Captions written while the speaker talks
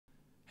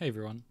Hey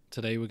everyone,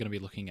 today we're going to be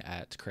looking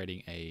at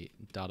creating a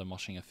data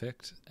moshing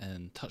effect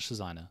in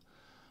Touchdesigner.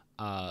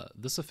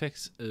 This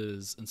effect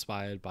is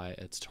inspired by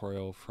a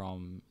tutorial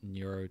from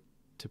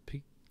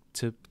Neurotypic.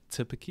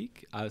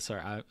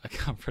 Sorry, I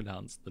can't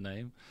pronounce the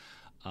name.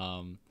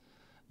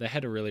 They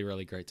had a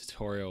really great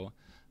tutorial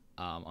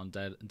on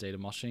data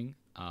moshing,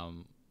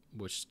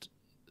 which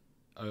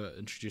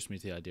introduced me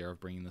to the idea of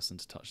bringing this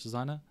into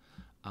Touchdesigner.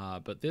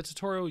 But their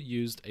tutorial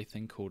used a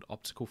thing called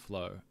optical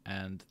flow,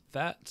 and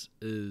that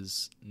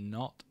is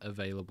not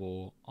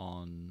available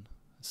on,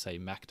 say,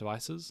 Mac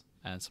devices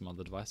and some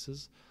other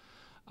devices.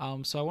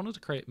 So I wanted to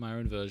create my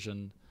own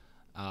version,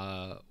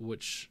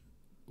 which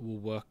will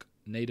work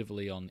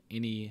natively on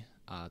any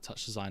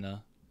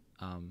Touchdesigner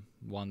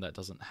one that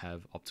doesn't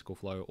have optical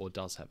flow or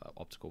does have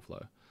optical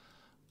flow.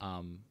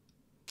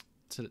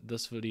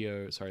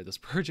 This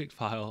project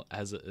file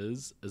as it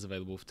is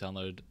available for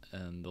download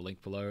in the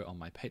link below on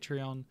my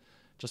Patreon.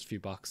 Just a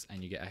few bucks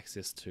and you get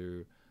access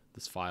to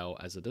this file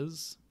as it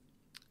is,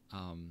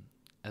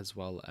 as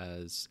well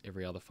as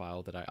every other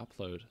file that I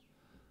upload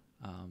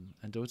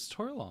and do a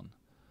tutorial on.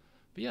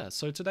 But yeah,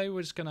 so today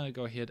we're just gonna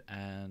go ahead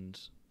and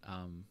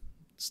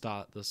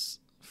start this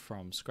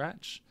from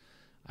scratch.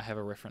 I have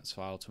a reference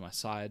file to my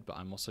side, but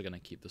I'm also gonna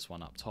keep this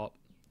one up top,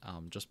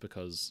 just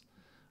because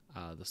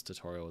this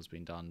tutorial has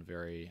been done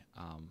very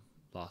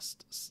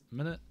last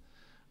minute,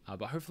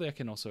 but hopefully I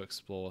can also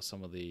explore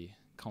some of the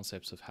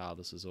concepts of how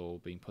this is all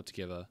being put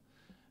together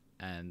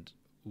and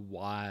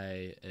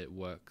why it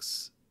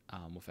works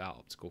without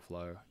optical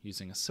flow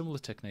using a similar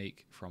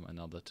technique from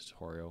another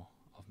tutorial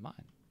of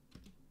mine.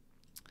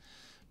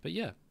 But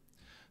yeah,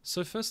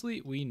 so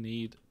firstly we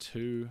need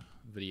two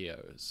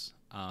videos.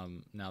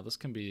 Now this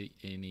can be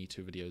any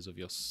two videos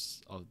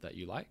that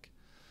you like.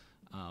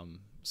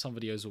 Some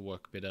videos will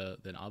work better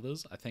than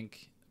others. I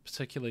think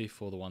particularly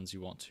for the ones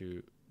you want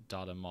to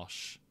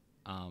Datamosh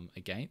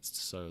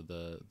against, so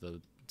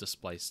the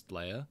displaced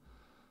layer,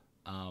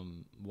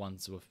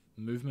 ones with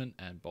movement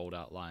and bold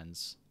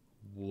outlines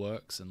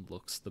works and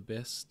looks the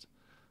best,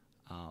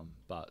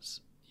 but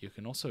you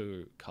can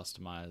also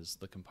customize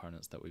the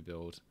components that we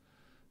build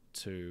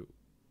to,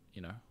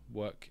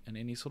 work in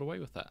any sort of way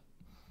with that.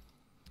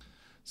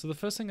 So the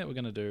first thing that we're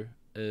going to do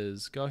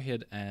is go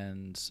ahead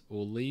and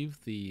we'll leave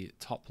the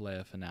top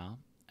layer for now,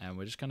 and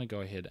we're just going to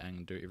go ahead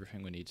and do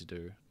everything we need to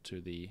do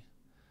to the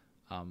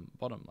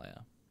bottom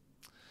layer.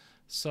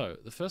 So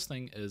the first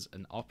thing is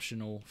an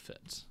optional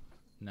fit.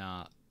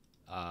 Now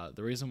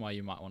the reason why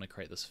you might want to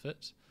create this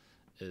fit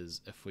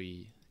is if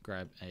we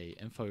grab a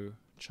info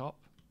chop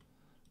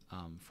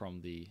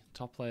from the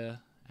top layer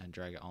and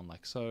drag it on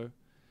like so,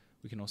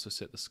 we can also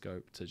set the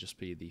scope to just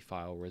be the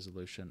file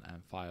resolution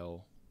and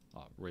file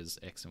res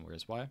X and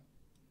res Y.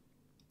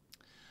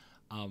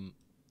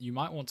 You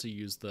might want to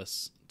use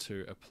this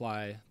to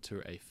apply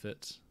to a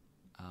fit.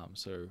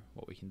 So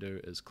what we can do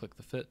is click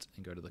the fit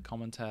and go to the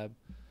common tab,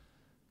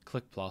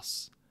 click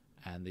plus,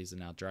 and these are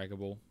now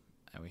draggable,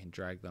 and we can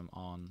drag them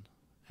on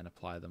and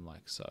apply them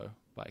like so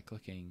by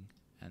clicking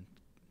and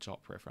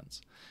chop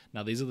reference.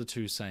 Now these are the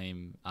two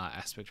same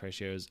aspect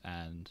ratios,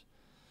 and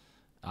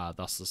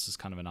thus this is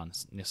kind of an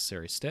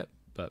unnecessary step,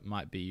 but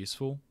might be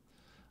useful.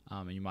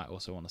 And you might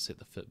also want to set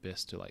the fit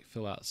best to like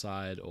fill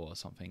outside or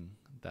something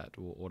that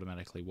will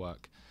automatically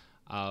work,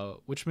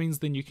 which means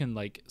then you can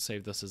like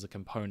save this as a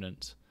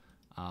component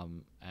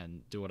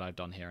and do what I've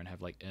done here and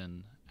have like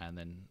in and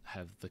then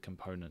have the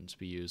component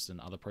be used in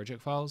other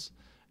project files,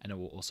 and it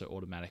will also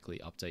automatically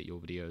update your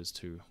videos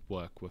to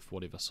work with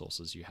whatever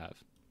sources you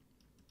have.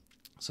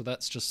 So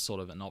that's just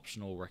sort of an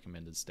optional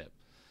recommended step.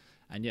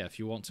 And yeah, if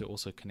you want to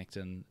also connect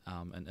in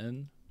an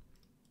in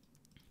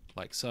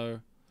like so,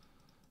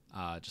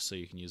 just so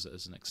you can use it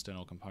as an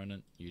external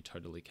component, you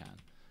totally can.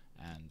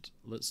 And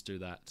let's do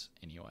that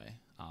anyway.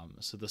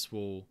 So this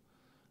will,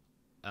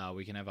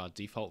 we can have our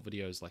default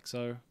videos like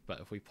so, but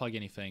if we plug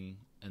anything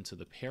into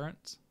the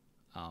parent,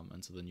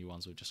 into the new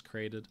ones we've just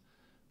created,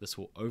 this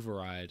will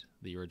override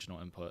the original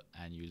input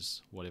and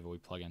use whatever we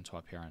plug into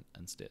our parent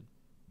instead.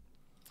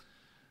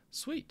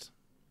 Sweet.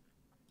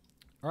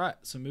 Alright,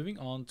 so moving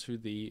on to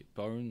the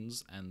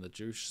bones and the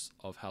juice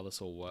of how this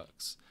all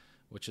works,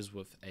 which is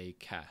with a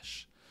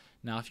cache.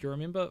 Now, if you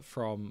remember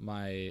from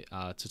my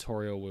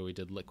tutorial where we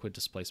did liquid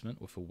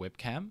displacement with a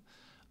webcam,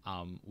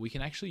 we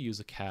can actually use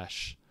a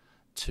cache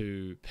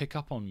to pick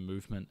up on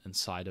movement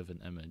inside of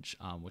an image,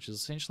 which is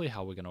essentially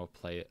how we're going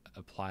to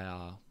apply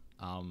our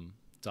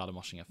data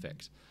moshing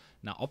effect.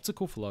 Now,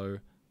 optical flow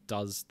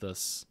does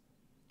this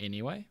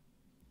anyway,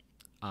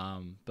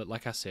 but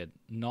like I said,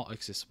 not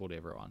accessible to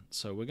everyone.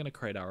 So we're going to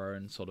create our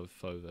own sort of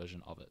faux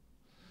version of it.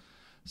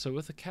 So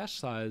with the cache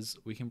size,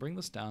 we can bring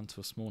this down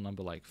to a small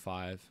number like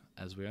 5,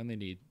 as we only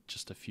need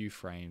just a few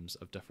frames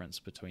of difference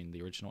between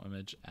the original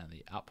image and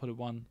the outputted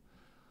one.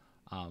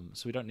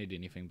 So we don't need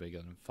anything bigger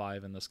than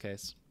 5 in this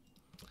case.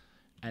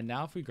 And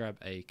now if we grab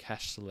a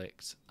cache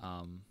select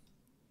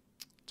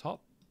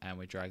top and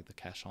we drag the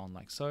cache on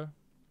like so,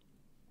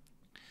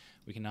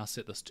 we can now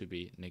set this to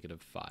be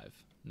 -5.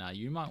 Now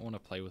you might want to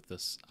play with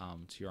this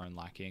to your own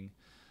liking.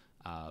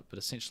 But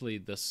essentially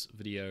this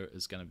video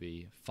is going to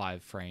be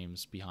 5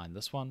 frames behind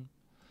this one.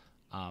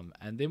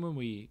 And then when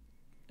we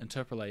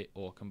interpolate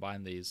or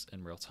combine these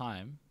in real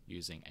time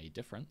using a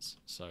difference,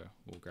 so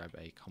we'll grab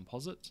a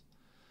composite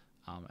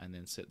and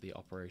then set the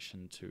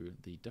operation to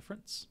the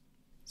difference.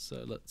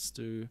 So let's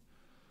do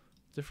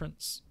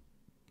difference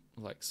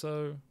like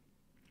so,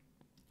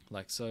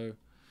 like so.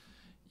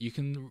 You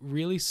can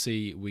really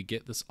see we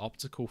get this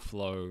optical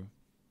flow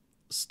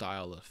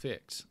style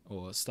effect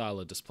or style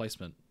of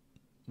displacement,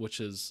 which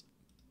is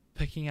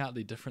picking out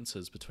the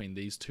differences between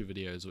these two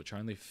videos, which are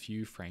only a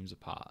few frames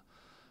apart.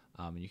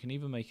 You can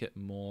even make it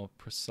more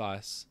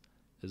precise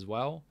as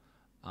well,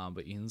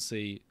 but you can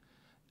see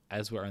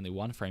as we're only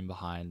 1 frame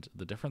behind,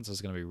 the difference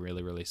is going to be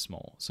really, really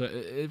small. So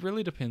it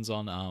really depends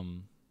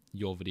on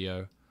your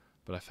video,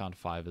 but I found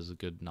 5 is a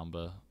good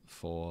number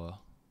for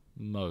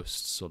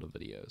most sort of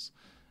videos,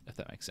 if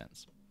that makes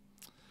sense.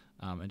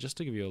 And just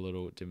to give you a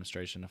little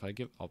demonstration, if I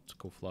give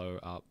optical flow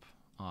up,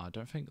 I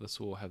don't think this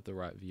will have the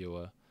right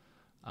viewer,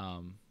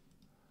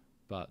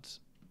 but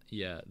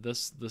yeah,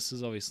 this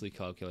is obviously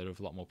calculated with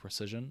a lot more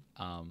precision,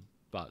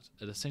 but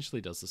it essentially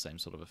does the same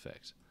sort of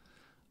effect.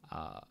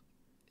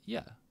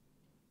 Yeah,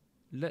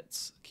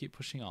 let's keep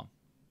pushing on.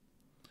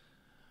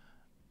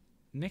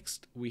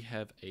 Next, we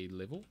have a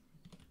level.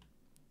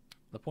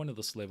 The point of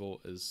this level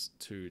is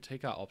to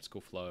take our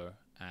optical flow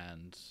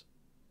and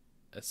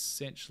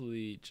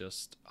essentially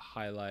just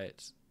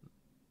highlight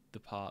the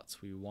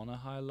parts we want to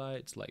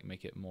highlight, like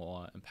make it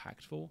more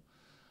impactful.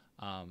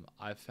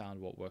 I've found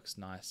what works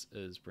nice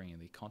is bringing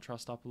the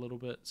contrast up a little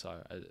bit.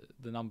 So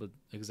the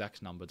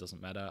exact number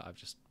doesn't matter. I've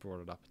just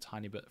brought it up a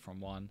tiny bit from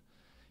 1.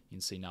 You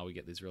can see now we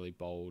get these really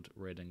bold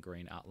red and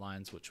green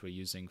outlines, which we're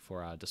using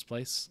for our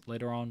displace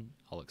later on.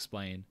 I'll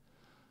explain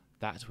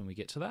that when we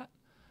get to that.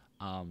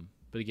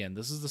 But again,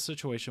 this is the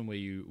situation where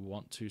you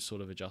want to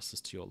sort of adjust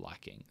this to your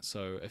liking.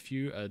 So if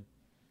you are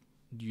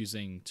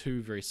using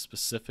 2 very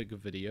specific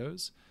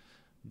videos,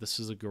 this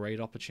is a great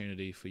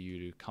opportunity for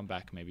you to come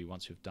back maybe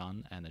once you've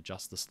done and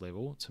adjust this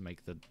level to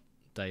make the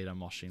data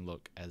moshing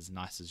look as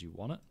nice as you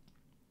want it.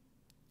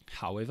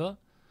 However,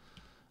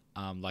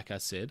 like I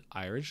said,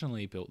 I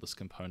originally built this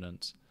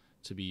component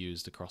to be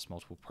used across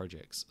multiple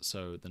projects.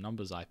 So the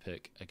numbers I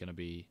pick are going to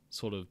be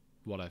sort of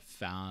what I've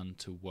found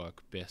to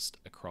work best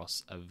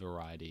across a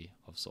variety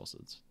of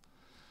sources.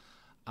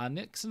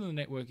 Next in the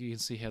network, you can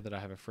see here that I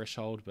have a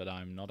threshold, but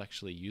I'm not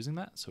actually using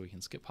that, so we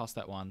can skip past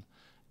that one,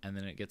 and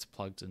then it gets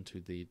plugged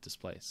into the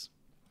displace.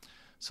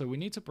 So we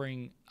need to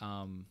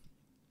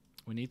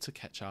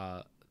catch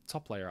our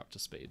top layer up to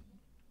speed.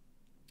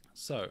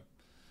 So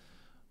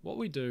what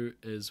we do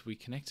is we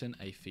connect in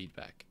a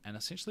feedback, and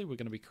essentially we're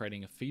going to be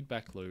creating a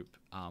feedback loop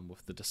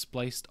with the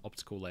displaced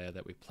optical layer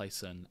that we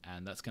place in,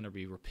 and that's going to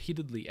be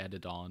repeatedly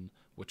added on,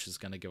 which is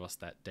going to give us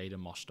that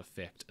Datamosh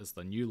effect as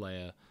the new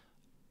layer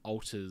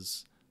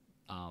alters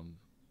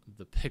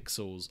the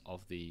pixels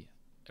of the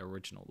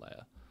original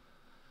layer.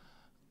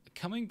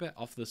 Coming back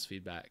off this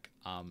feedback,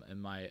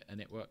 in my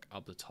network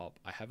up the top,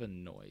 I have a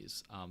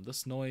noise.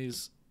 This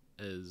noise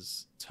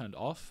is turned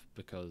off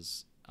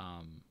because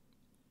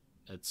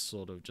it's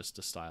sort of just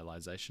a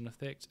stylization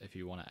effect if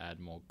you want to add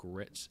more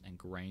grit and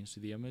grain to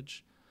the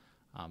image,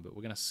 but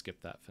we're going to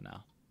skip that for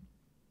now.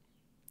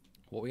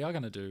 What we are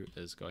going to do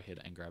is go ahead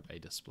and grab a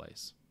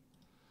displace,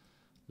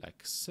 like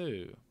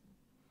so.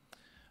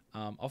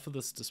 Off of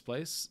this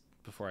displace,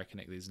 before I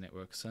connect these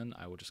networks in,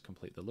 I will just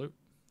complete the loop.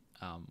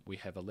 We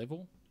have a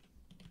level.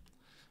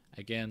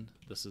 Again,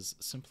 this is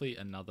simply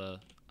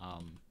another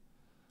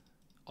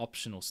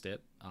optional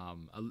step.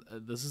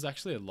 This is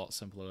actually a lot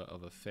simpler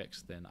of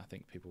effect than I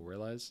think people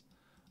realize,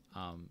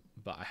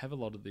 but I have a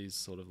lot of these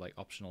sort of like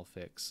optional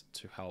effects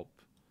to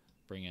help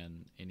bring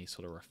in any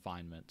sort of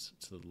refinement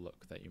to the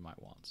look that you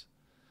might want.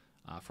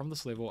 From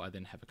this level, I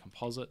then have a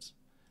composite,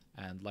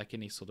 and like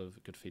any sort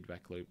of good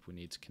feedback loop, we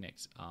need to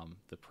connect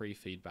the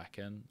pre-feedback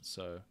in,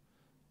 so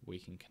we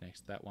can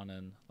connect that one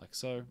in like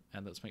so,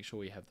 and let's make sure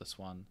we have this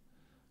one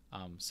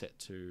set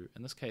to,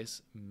 in this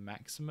case,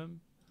 maximum.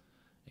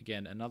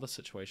 Again, another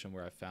situation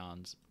where I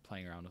found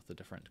playing around with the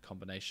different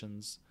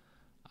combinations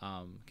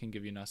can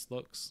give you nice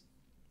looks,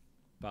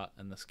 but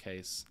in this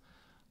case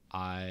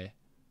I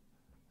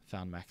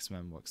found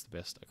maximum works the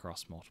best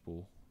across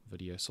multiple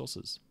video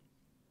sources.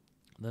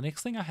 The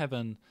next thing I have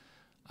in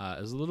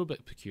is a little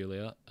bit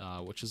peculiar,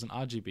 which is an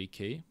RGB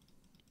key.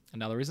 And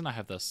now the reason I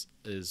have this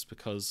is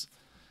because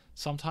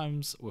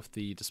sometimes with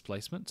the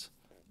displacement,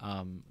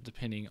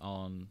 depending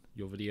on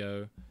your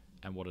video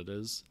and what it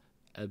is,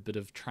 a bit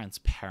of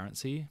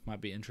transparency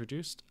might be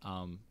introduced.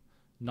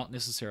 Not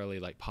necessarily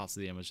like parts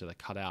of the image that are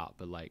cut out,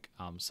 but like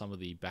some of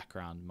the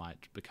background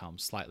might become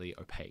slightly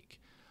opaque.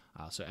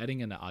 So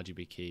adding in an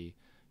RGB key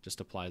just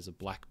applies a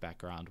black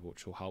background,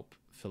 which will help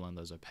fill in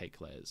those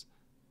opaque layers.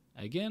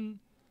 Again,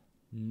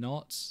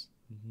 not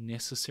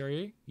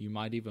necessary. You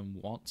might even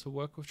want to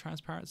work with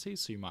transparency,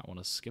 so you might want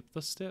to skip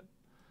this step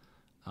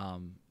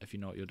if you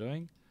know what you're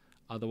doing.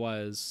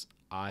 Otherwise,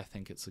 I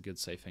think it's a good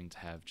safe thing to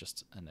have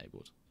just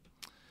enabled.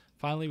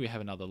 Finally, we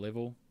have another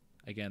level.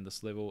 Again,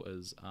 this level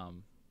is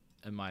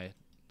in my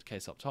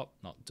case up top,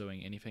 not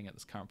doing anything at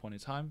this current point in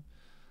time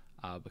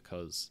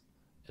because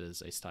it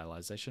is a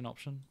stylization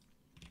option.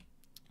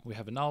 We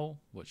have a null,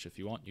 which if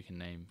you want, you can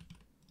name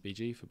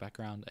BG for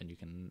background and you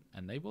can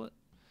enable it.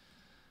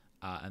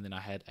 And then I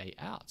had a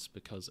out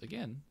because,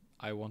 again,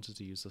 I wanted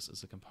to use this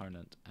as a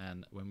component.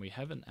 And when we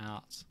have an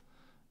out,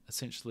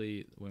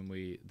 essentially when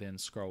we then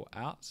scroll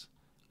out,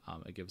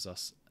 it gives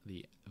us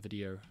the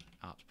video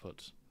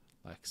output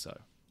like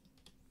so.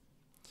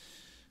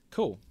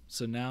 Cool.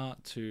 So now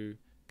to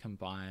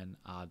combine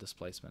our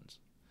displacement.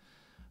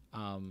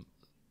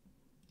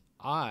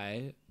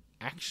 I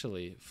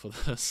actually, for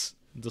this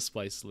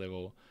displace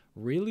level,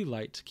 really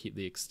like to keep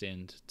the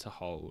extend to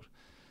hold.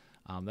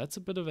 That's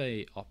a bit of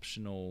a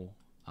optional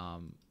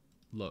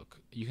look.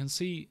 You can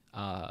see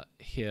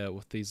here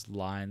with these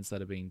lines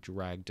that are being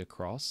dragged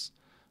across,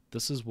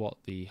 this is what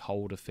the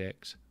hold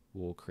effect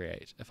will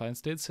create. If I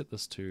instead set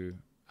this to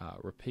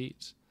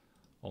repeat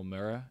or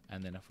mirror,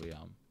 and then if we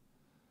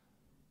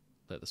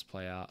let this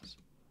play out,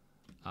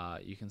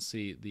 you can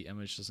see the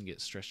image doesn't get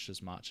stretched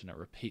as much and it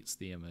repeats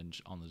the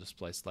image on the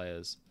displaced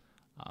layers.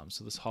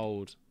 So this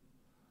hold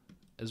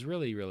is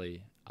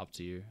really up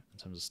to you in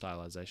terms of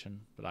stylization,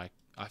 but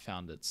I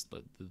found it's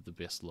the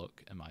best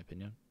look in my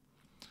opinion.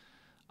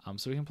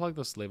 So we can plug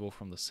this level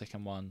from the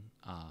second one,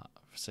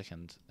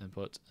 second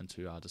input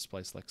into our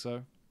displace like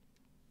so.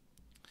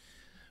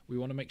 We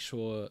want to make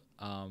sure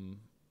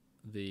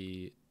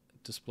the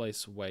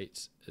displace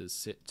weight is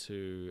set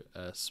to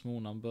a small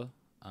number.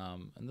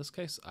 In this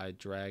case, I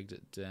dragged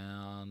it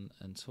down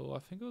until I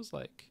think it was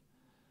like,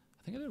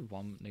 I think I did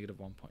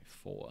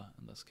 -1.4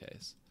 in this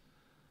case.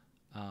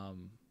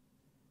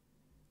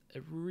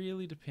 It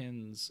really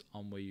depends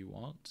on where you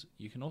want.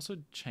 You can also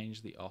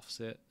change the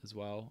offset as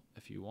well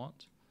if you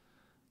want.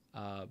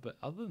 But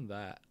other than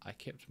that, I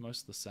kept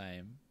most the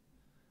same.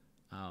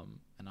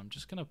 And I'm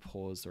just going to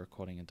pause the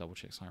recording and double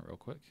check something real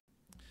quick.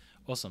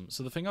 Awesome.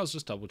 So the thing I was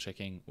just double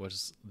checking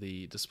was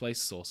the display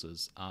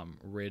sources,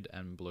 red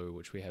and blue,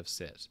 which we have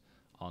set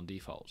on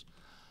default.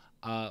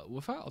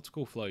 With our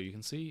optical flow, you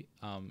can see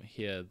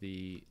here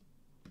the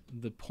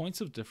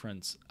points of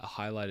difference are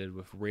highlighted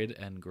with red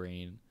and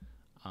green,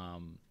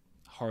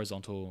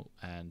 horizontal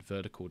and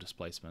vertical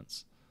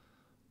displacements.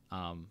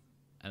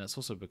 And it's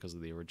also because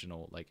of the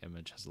original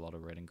image has a lot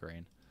of red and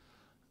green.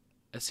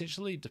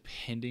 Essentially,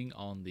 depending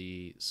on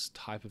the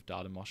type of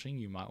data moshing,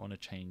 you might want to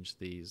change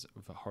these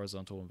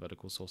horizontal and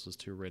vertical sources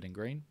to red and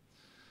green.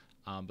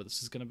 But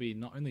this is going to be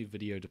not only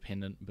video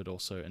dependent, but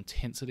also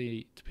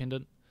intensity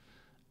dependent.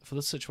 For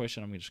this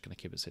situation, I'm just going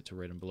to keep it set to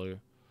red and blue,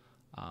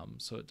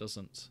 so it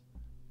doesn't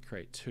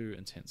create too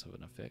intense of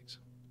an effect.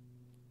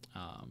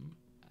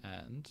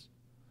 And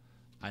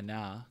I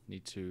now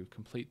need to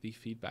complete the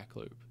feedback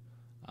loop.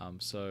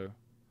 So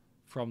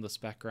from this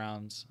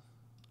background,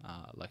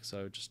 like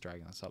so, just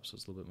dragging this up so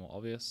it's a little bit more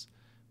obvious.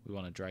 We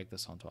want to drag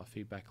this onto our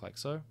feedback like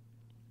so.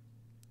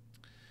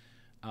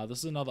 This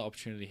is another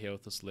opportunity here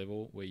with this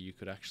level where you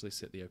could actually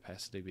set the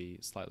opacity to be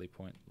slightly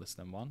less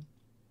than 1.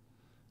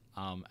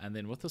 And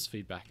then with this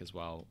feedback as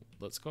well,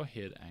 let's go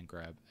ahead and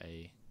grab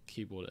a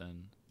keyboard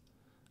in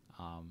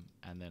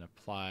and then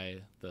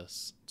apply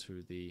this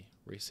to the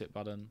reset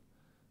button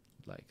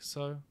like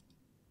so,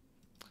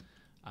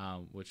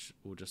 which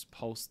will just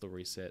pulse the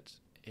reset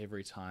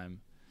every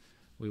time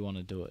we want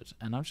to do it.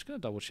 And I'm just going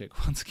to double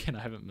check once again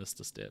I haven't missed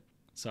a step.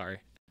 Sorry,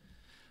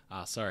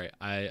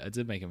 I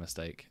did make a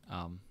mistake.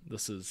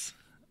 This is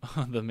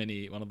one of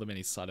the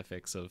many side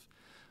effects of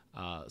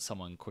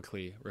someone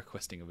quickly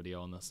requesting a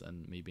video on this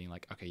and me being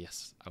like, okay,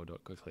 yes, I will do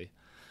it quickly.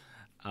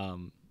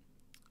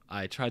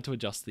 I tried to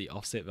adjust the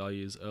offset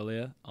values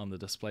earlier on the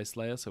displace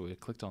layer, so we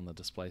clicked on the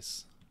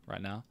displace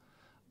right now.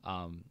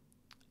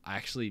 I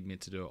actually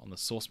meant to do it on the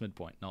source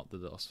midpoint, not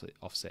the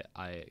offset.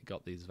 I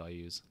got these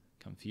values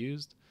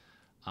confused.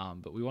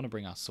 But we want to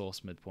bring our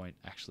source midpoint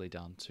actually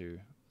down to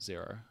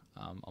 0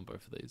 on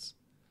both of these,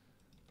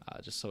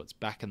 just so it's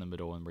back in the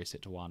middle and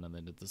reset to 1, and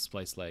then the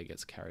displace layer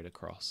gets carried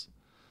across.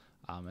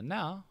 And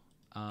now,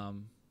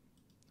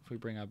 if we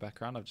bring our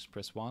background, I've just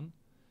pressed 1,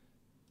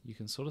 you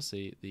can sort of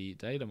see the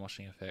data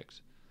moshing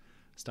effect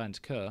starting to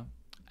occur,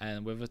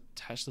 and we've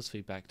attached this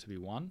feedback to be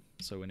 1,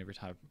 so when every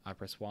time I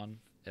press 1,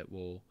 it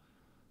will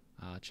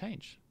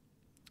change.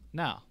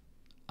 Now,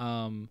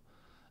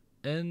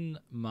 in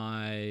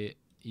my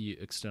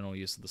external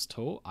use of this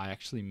tool, I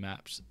actually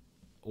mapped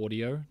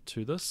audio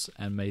to this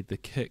and made the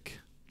kick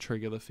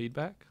trigger the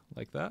feedback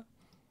like that,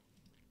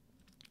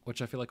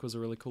 which I feel like was a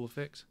really cool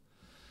effect.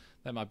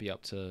 That might be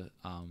up to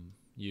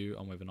you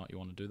on whether or not you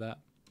want to do that.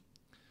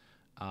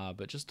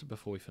 But just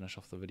before we finish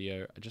off the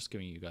video, I'm just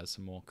giving you guys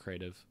some more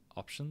creative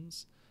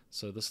options.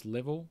 So this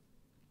level,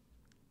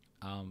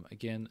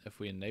 again, if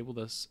we enable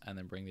this and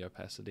then bring the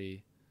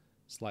opacity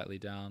slightly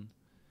down,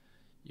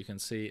 you can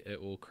see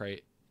it will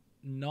create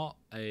not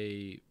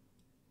a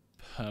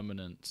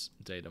permanent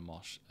data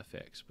mosh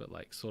effect, but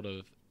sort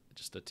of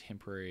just a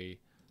temporary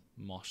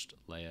moshed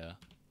layer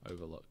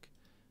overlook,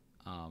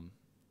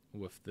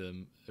 with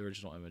the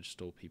original image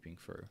still peeping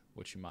through,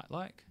 which you might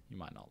like, you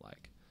might not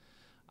like.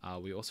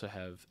 We also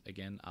have,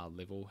 again, our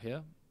level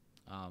here.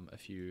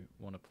 If you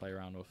want to play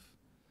around with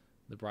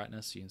the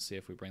brightness, you can see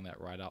if we bring that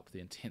right up,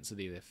 the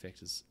intensity of the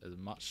effect is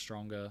much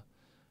stronger.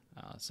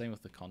 Same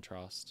with the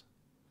contrast,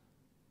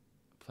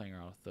 playing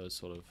around with those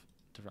sort of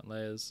different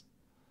layers.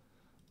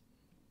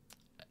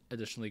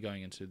 Additionally,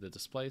 going into the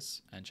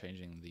displace and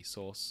changing the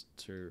source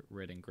to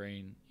red and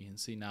green, you can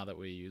see now that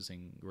we're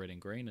using red and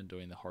green and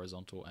doing the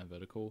horizontal and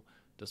vertical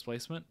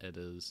displacement, it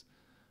is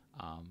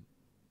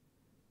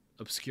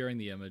obscuring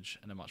the image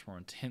in a much more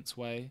intense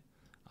way.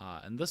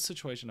 In this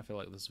situation, I feel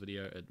like this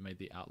video, it made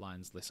the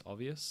outlines less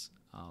obvious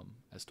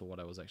as to what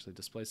I was actually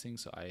displacing,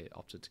 so I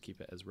opted to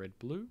keep it as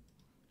red-blue.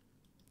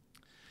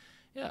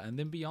 Yeah, and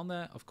then beyond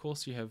that, of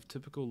course, you have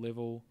typical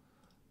level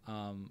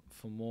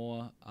for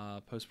more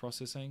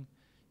post-processing.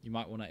 You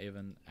might want to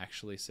even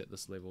actually set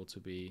this level to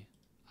be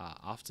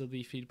after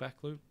the feedback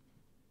loop,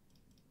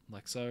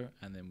 like so,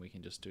 and then we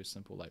can just do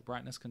simple like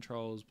brightness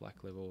controls,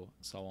 black level,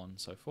 so on and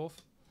so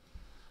forth.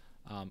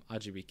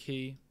 RGB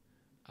key,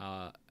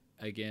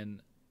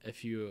 again,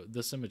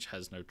 this image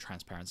has no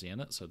transparency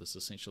in it, so this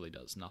essentially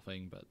does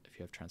nothing, but if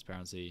you have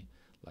transparency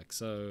like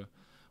so,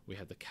 we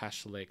have the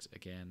cache select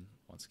again.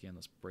 Once again,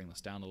 let's bring this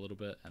down a little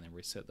bit and then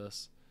reset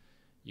this.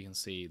 You can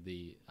see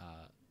the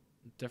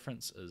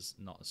difference is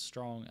not as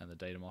strong, and the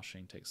data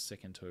moshing takes a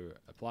second to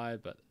apply,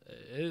 but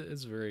it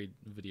is very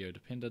video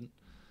dependent.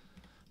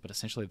 But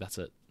essentially that's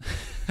it.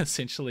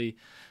 Essentially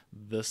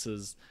this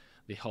is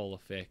the whole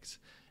effect,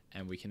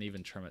 and we can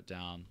even trim it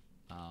down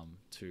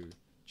to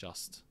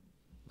just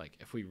like,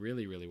 if we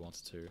really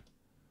wanted to,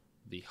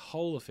 the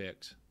whole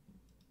effect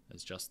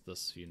is just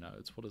this few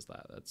nodes. What is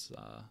that? That's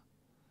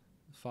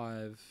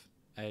 5,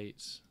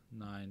 8,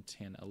 9,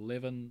 10,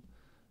 11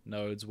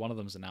 nodes. One of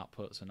them is an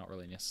output, so not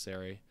really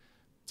necessary.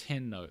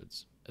 10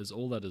 nodes is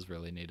all that is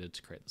really needed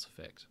to create this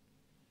effect.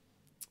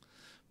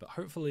 But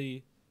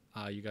hopefully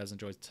you guys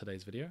enjoyed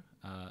today's video.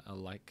 A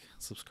like,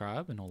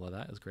 subscribe, and all of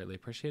that is greatly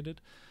appreciated.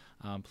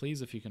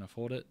 Please, if you can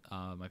afford it,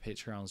 my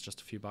Patreon is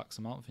just a few bucks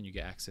a month, and you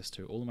get access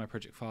to all of my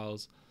project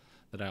files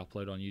that I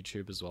upload on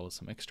YouTube, as well as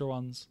some extra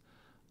ones.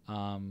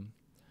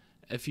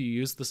 If you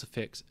use this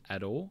effect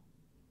at all,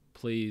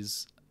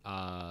 please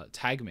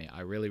tag me.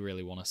 I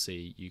really want to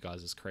see you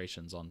guys'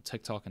 creations on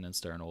TikTok and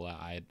Insta and all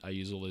that. I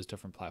use all those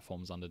different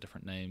platforms under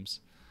different names,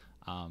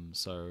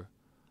 so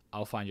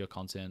I'll find your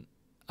content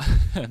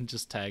and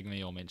just tag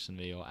me or mention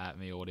me or at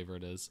me or whatever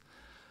it is.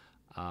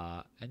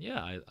 And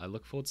yeah, I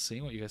look forward to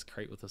seeing what you guys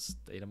create with this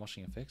data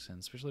moshing effects, and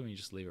especially when you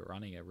just leave it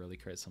running, it really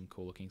creates some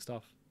cool looking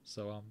stuff.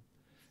 So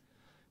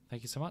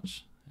thank you so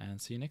much, and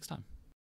see you next time.